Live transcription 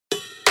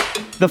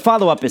The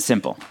follow-up is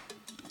simple.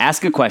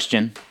 Ask a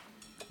question,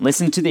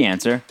 listen to the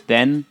answer,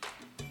 then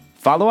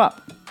follow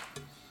up.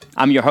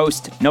 I'm your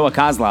host, Noah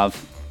Kozlov.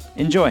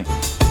 Enjoy.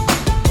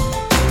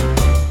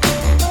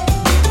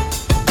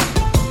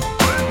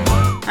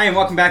 Hi, and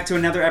welcome back to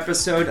another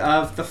episode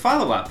of The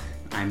Follow-Up.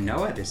 I'm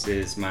Noah. This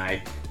is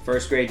my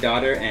first grade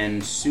daughter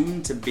and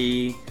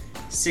soon-to-be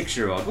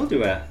 6-year-old. We'll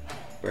do a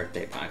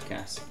birthday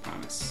podcast, I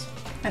promise.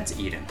 That's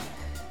Eden.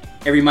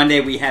 Every Monday,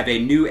 we have a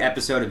new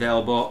episode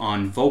available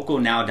on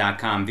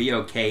vocalnow.com,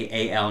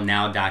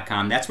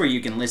 VOKALnow.com. That's where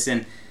you can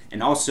listen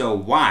and also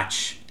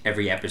watch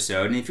every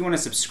episode. And if you want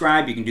to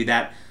subscribe, you can do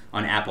that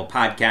on Apple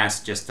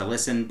Podcasts just to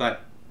listen,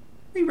 but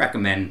we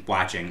recommend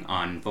watching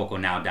on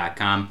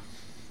vocalnow.com.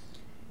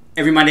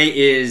 Every Monday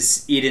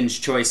is Eden's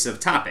choice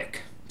of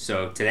topic.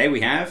 So today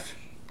we have...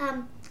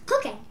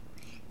 cooking.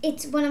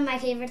 It's one of my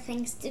favorite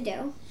things to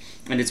do.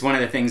 And it's one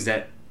of the things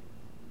that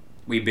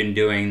we've been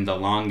doing the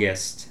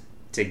longest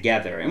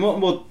together. And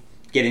we'll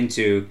get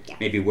into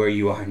maybe where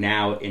you are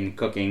now in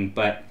cooking,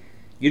 but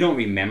you don't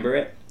remember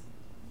it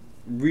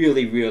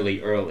really,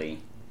 really early.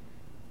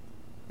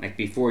 Like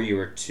before you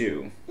were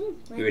 2. Like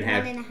we would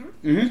have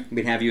 1.5?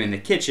 We'd have you in the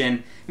kitchen,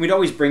 and we'd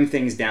always bring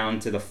things down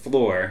to the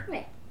floor.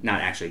 Right. Not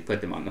actually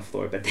put them on the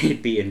floor, but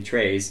they'd be in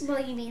trays.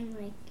 Well, you mean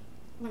like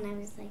when I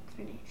was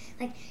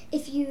like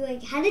if you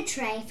like had a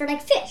tray for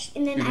like fish,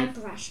 and then I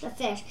brushed the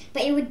fish,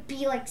 but it would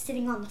be like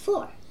sitting on the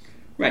floor.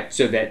 Right,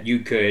 so that you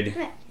could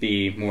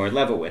be more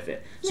level with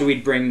it. So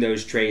we'd bring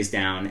those trays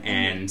down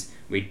and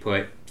we'd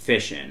put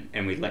fish in,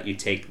 and we'd let you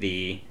take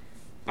the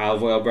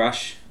olive oil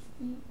brush.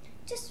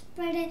 Just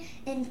spread it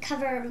and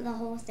cover the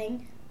whole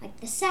thing, like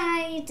the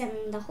sides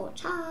and the whole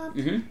top.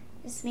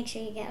 Just make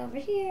sure you get over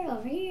here,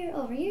 over here,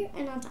 over here,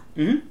 and on top.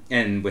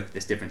 And with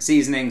this different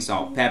seasoning,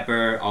 salt,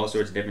 pepper, all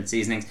sorts of different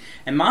seasonings.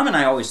 And Mom and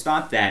I always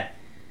thought that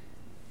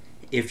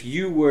if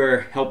you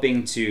were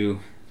helping to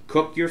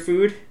cook your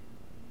food,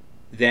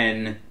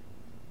 then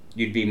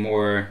you'd be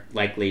more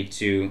likely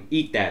to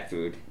eat that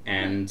food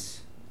and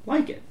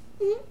like it.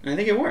 And I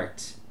think it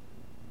worked.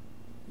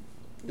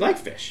 You like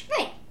fish.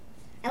 Right.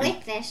 I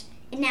like fish.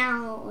 And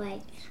now,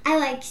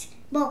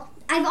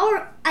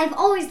 I've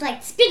always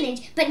liked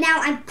spinach, but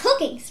now I'm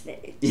cooking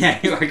spinach. Yeah,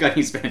 you are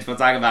cooking spinach. We'll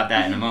talk about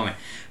that in a moment.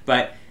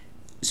 But,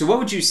 so what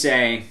would you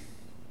say,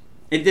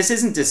 this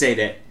isn't to say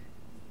that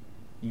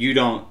you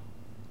don't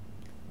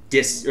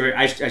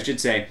I should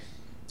say,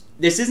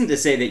 this isn't to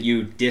say that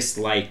you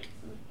dislike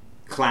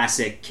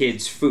classic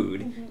kids'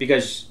 food,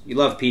 because you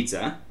love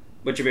pizza.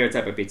 What's your favorite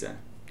type of pizza?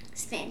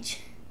 Spinach.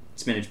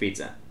 Spinach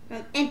pizza.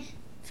 And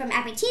from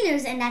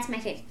Apatino's, and that's my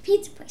favorite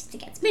pizza place to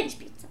get spinach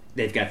pizza.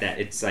 They've got that.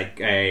 It's like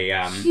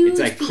a Huge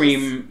it's like piece.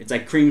 cream. It's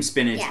like cream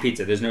spinach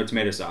pizza. There's no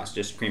tomato sauce,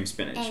 just cream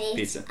spinach and it's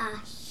pizza. A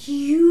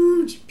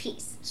huge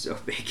piece. So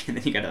big, and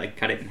then you gotta like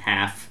cut it in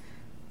half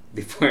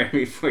before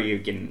you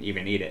can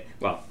even eat it.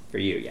 Well, for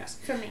you, yes.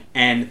 For me.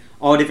 And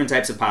all different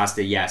types of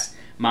pasta, yes.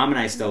 Mom and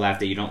I still laugh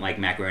that you don't like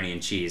macaroni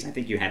and cheese. I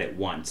think you had it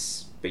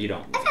once, but you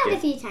don't. I've had it a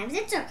few times.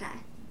 It's okay.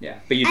 Yeah,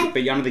 but I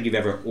don't think you've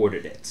ever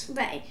ordered it.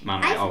 Right.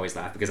 Mom and I always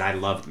laugh because I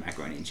loved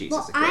macaroni and cheese.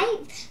 Well, as a kid. I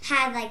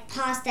had like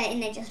pasta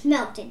and they just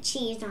melted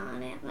cheese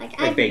on it, like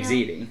Right,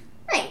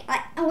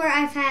 where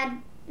I've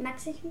had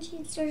Mexican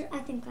cheese, or I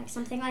think like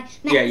something like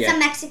some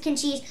Mexican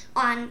cheese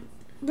on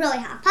really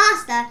hot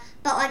pasta,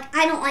 but like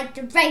I don't like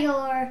the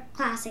regular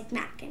classic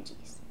mac and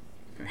cheese.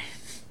 Right.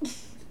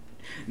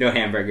 No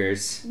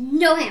hamburgers.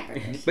 No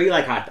hamburgers. But you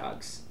like hot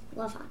dogs.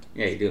 Love hot dogs.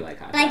 Yeah, you do like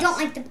hot dogs. But I don't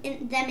like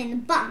them in the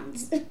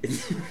buns.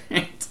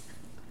 Right.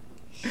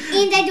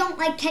 And I don't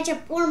like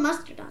ketchup or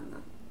mustard on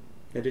them.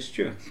 That is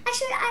true.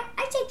 Actually,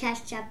 I take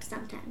ketchup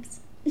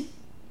sometimes.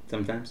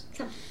 Sometimes?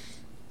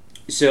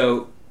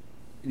 So,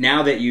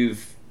 now that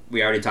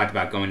we already talked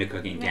about going to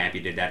cooking camp,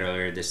 you did that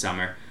earlier this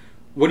summer.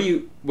 What do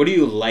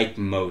you like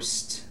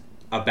most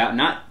about,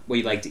 not what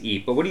you like to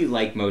eat, but what do you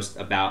like most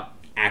about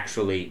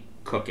actually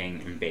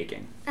cooking and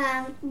baking?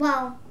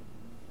 Well,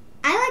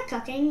 I like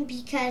cooking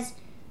because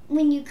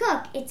when you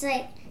cook, it's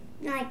like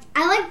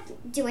I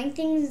like doing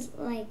things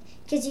like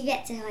because you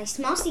get to like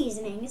small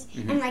seasonings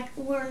and like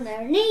learn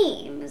their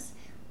names.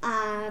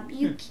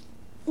 You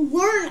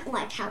learn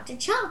like how to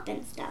chop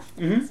and stuff,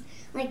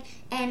 like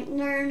and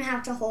learn how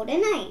to hold a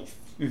knife.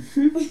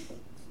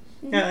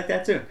 Yeah, I like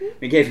that too.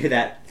 We gave you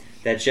that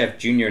Chef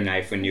Junior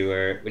knife when you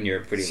were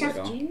pretty Chef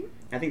little. Junior?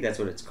 I think that's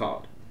what it's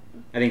called.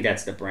 I think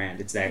that's the brand.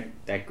 It's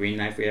that green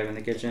knife we have in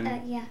the kitchen.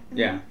 Yeah.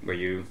 Yeah, where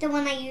you... The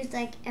one I use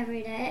like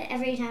every day,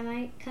 every time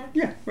I cook.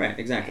 Yeah, right,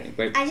 exactly.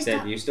 But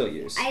that you still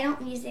use. I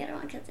don't use the other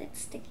one because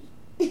it's sticky.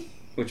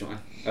 Which one?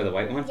 Oh, the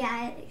white one?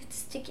 Yeah, it's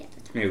sticky at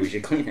the top. Maybe we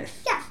should clean it.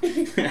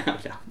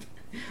 Yeah.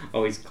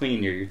 Always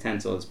clean your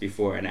utensils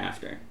before and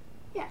after.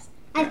 Yes.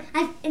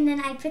 And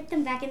then I put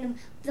them back in them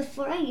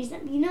before I use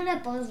them. You know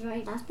that bowl is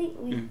really dusty?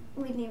 We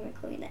never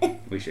cleaned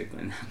it. We should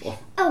clean that bowl.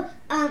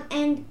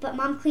 But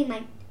Mom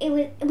cleaned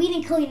we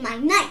didn't clean my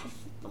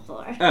knife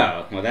before.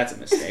 Oh, well that's a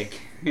mistake.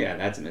 Yeah,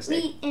 that's a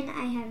mistake. I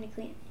had to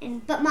clean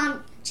it. But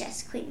Mom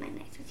just cleaned my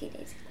knife a few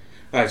days ago.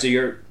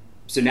 Alright,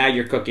 so now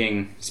you're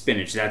cooking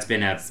spinach. That's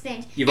been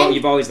spinach.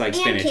 You've always liked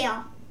and spinach.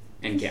 Kale.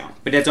 And kale.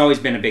 But that's always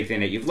been a big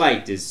thing that you've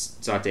liked is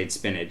sauteed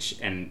spinach,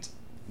 and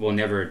will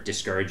never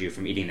discourage you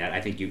from eating that.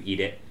 I think you eat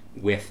it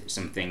with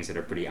some things that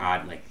are pretty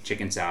odd, like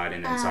chicken salad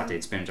and then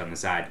sauteed spinach on the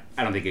side.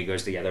 I don't think it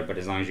goes together, but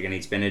as long as you're going to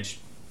eat spinach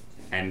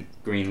and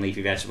green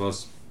leafy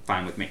vegetables,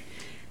 fine with me.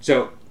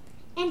 So,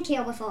 and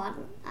kale with a lot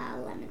of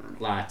lemon on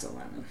it. Lots of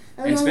lemon.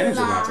 And spinach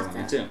with lots of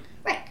lemon, too.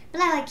 Right,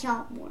 but I like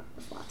kale more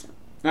with lots of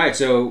lemon. All right,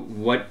 so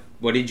what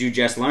did you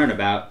just learn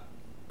about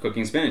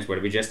cooking spinach? What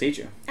did we just teach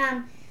you?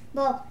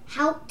 Well,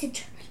 how to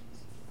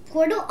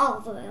pour the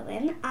olive oil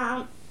in,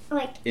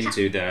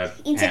 into the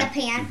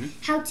pan. Mm-hmm.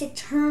 How to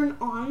turn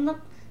on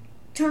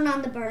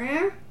the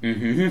burner.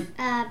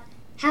 Mm-hmm.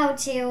 How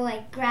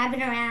to grab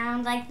it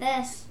around like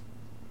this.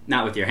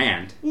 Not with your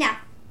hand. No.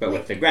 But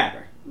with the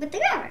grabber. With the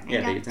grabber.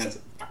 Yeah, the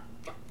utensil.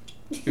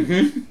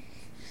 Mm-hmm.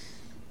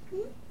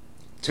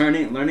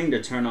 Learning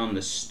to turn on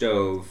the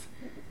stove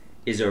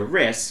is a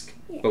risk,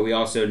 but we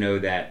also know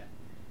that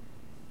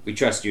we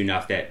trust you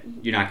enough that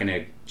you're not going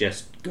to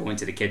just go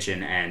into the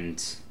kitchen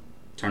and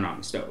turn on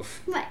the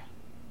stove. Right.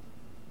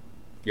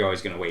 You're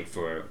always going to wait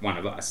for one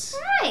of us.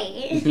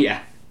 Right.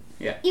 Yeah.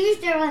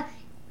 Even if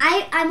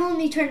I'm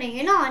only turning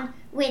it on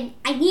when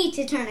I need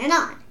to turn it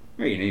on.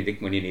 Right,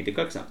 when you need to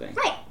cook something.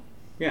 Right.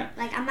 Yeah.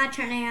 I'm not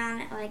turning it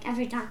on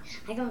every time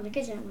I go in the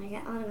kitchen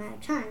at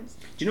automatic times.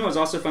 Do you know what was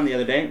also fun the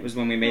other day? It was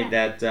when we made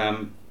that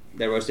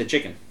roasted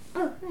chicken.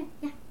 Oh, right,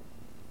 yeah.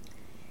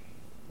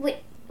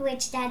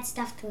 Which Dad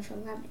stuffed with a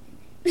lemon.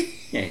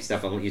 Yeah, you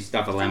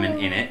stuff a lemon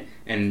in it,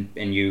 and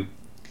you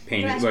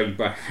paint it.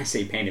 Well, I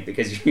say paint it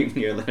because when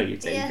you're little,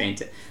 you'd say you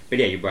paint it. But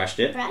yeah, you brushed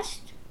it.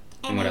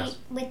 And what else?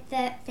 With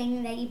the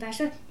thing that you brush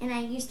with, and I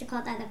used to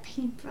call that a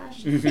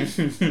paintbrush.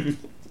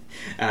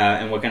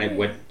 And what do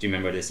you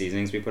remember the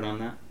seasonings we put on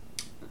that?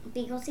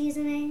 Bagel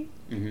seasoning,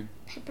 mm-hmm.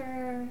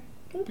 pepper.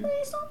 Can we put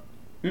any salt?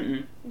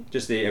 Mm-mm.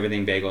 Just the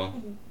everything bagel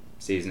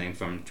seasoning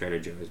from Trader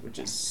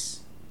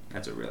Joe's,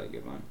 that's a really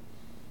good one.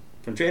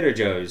 From Trader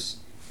Joe's,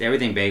 the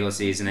everything bagel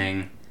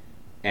seasoning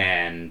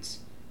and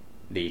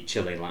the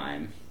chili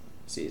lime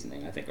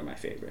seasoning, I think, are my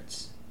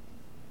favorites.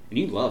 And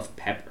you love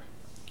pepper.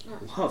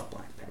 Love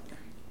black pepper.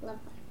 Love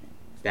black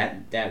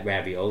pepper. That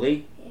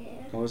ravioli.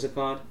 Yeah. What was it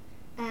called?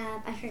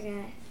 I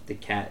forgot. The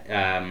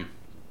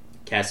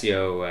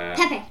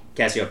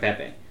Casio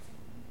Pepe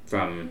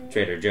from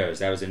Trader Joe's.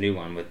 That was a new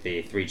one with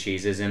the 3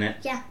 cheeses in it.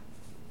 Yeah.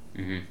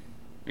 Mm-hmm.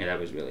 Yeah, that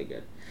was really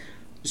good.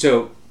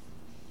 So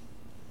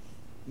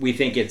we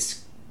think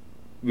it's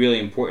really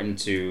important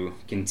to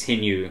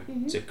continue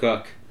to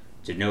cook,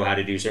 to know how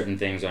to do certain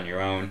things on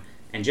your own,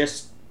 and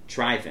just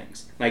try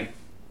things. Like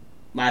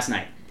last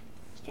night,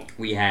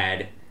 we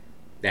had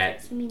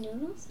that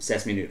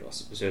sesame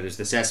noodles. So there's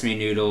the sesame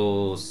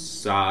noodles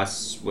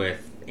sauce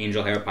with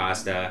angel hair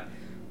pasta,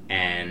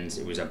 and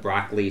it was a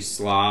broccoli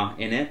slaw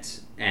in it,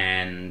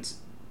 and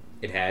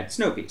it had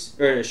snow peas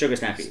or sugar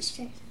snap peas.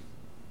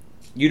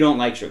 You don't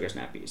like sugar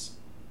snap peas,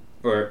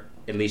 or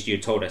at least you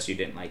told us you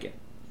didn't like it.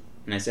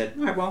 And I said,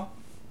 all right, well,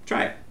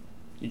 try it.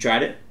 You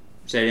tried it,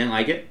 said I didn't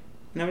like it,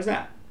 and that was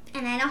that.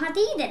 And I don't have to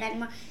eat it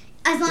anymore.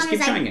 As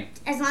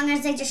long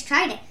as I just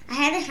tried it. I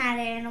hadn't had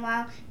it in a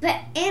while.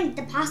 And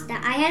the pasta,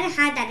 I hadn't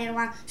had that in a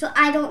while, so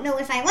I don't know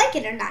if I like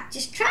it or not.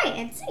 Just try it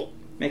and see.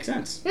 Makes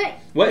sense. Right.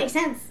 Makes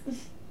sense.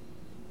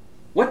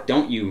 What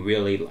don't you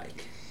really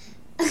like?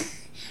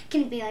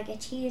 Can it be like a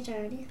cheese or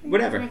anything?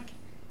 Whatever.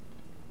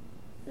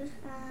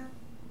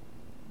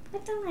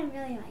 What don't I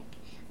really like?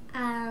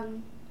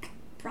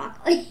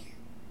 Broccoli.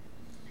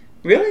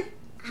 Really?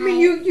 I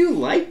mean, you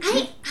like I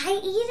eat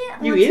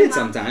it. You eat it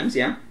sometimes,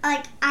 yeah.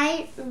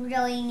 I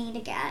really need to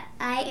get.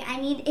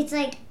 It's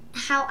like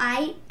how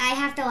I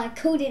have to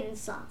coat it in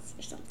sauce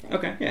or something.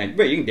 Okay, yeah,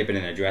 but you can dip it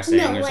in a dressing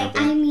or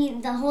something. I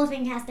mean the whole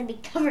thing has to be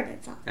covered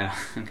in sauce.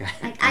 Oh, okay.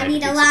 I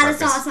need a lot of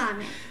sauce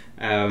on it.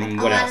 What else? A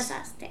lot of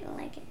sauce. They don't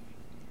like it.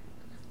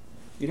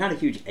 You're not a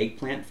huge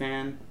eggplant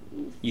fan?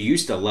 You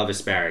used to love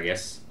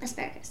asparagus.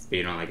 Asparagus. But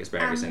you don't like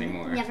asparagus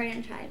anymore. Never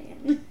gonna try it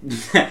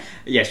again.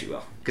 Yes, you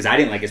will. Because I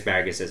didn't like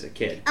asparagus as a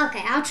kid.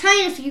 Okay, I'll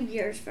try it a few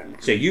years from now.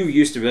 So you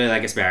used to really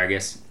like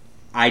asparagus.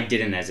 I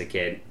didn't as a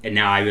kid. And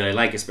now I really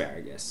like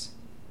asparagus.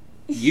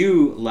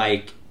 You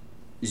like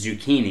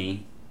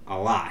zucchini a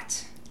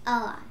lot. A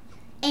lot.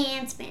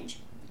 And spinach.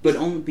 But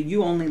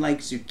you only like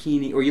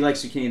zucchini, or you like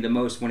zucchini the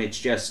most when it's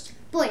just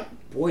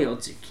boiled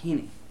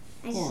zucchini.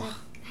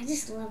 I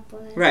just love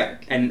boiled. Right,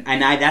 and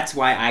that's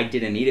why I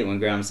didn't eat it when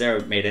Grandma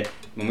Sarah made it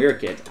when we were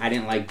kids. I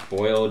didn't like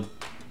boiled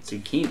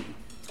zucchini.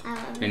 I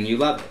love it. And you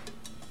love it.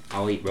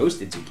 I'll eat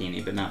roasted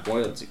zucchini, but not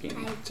boiled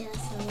zucchini. I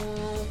just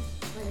love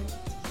it.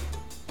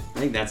 I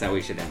think that's how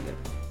we should end it,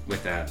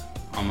 with a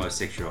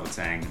almost 6-year-old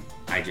saying,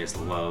 I just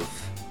love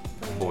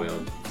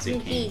boiled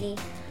zucchini.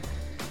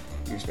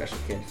 You're a special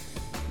kid.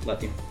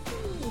 Love you.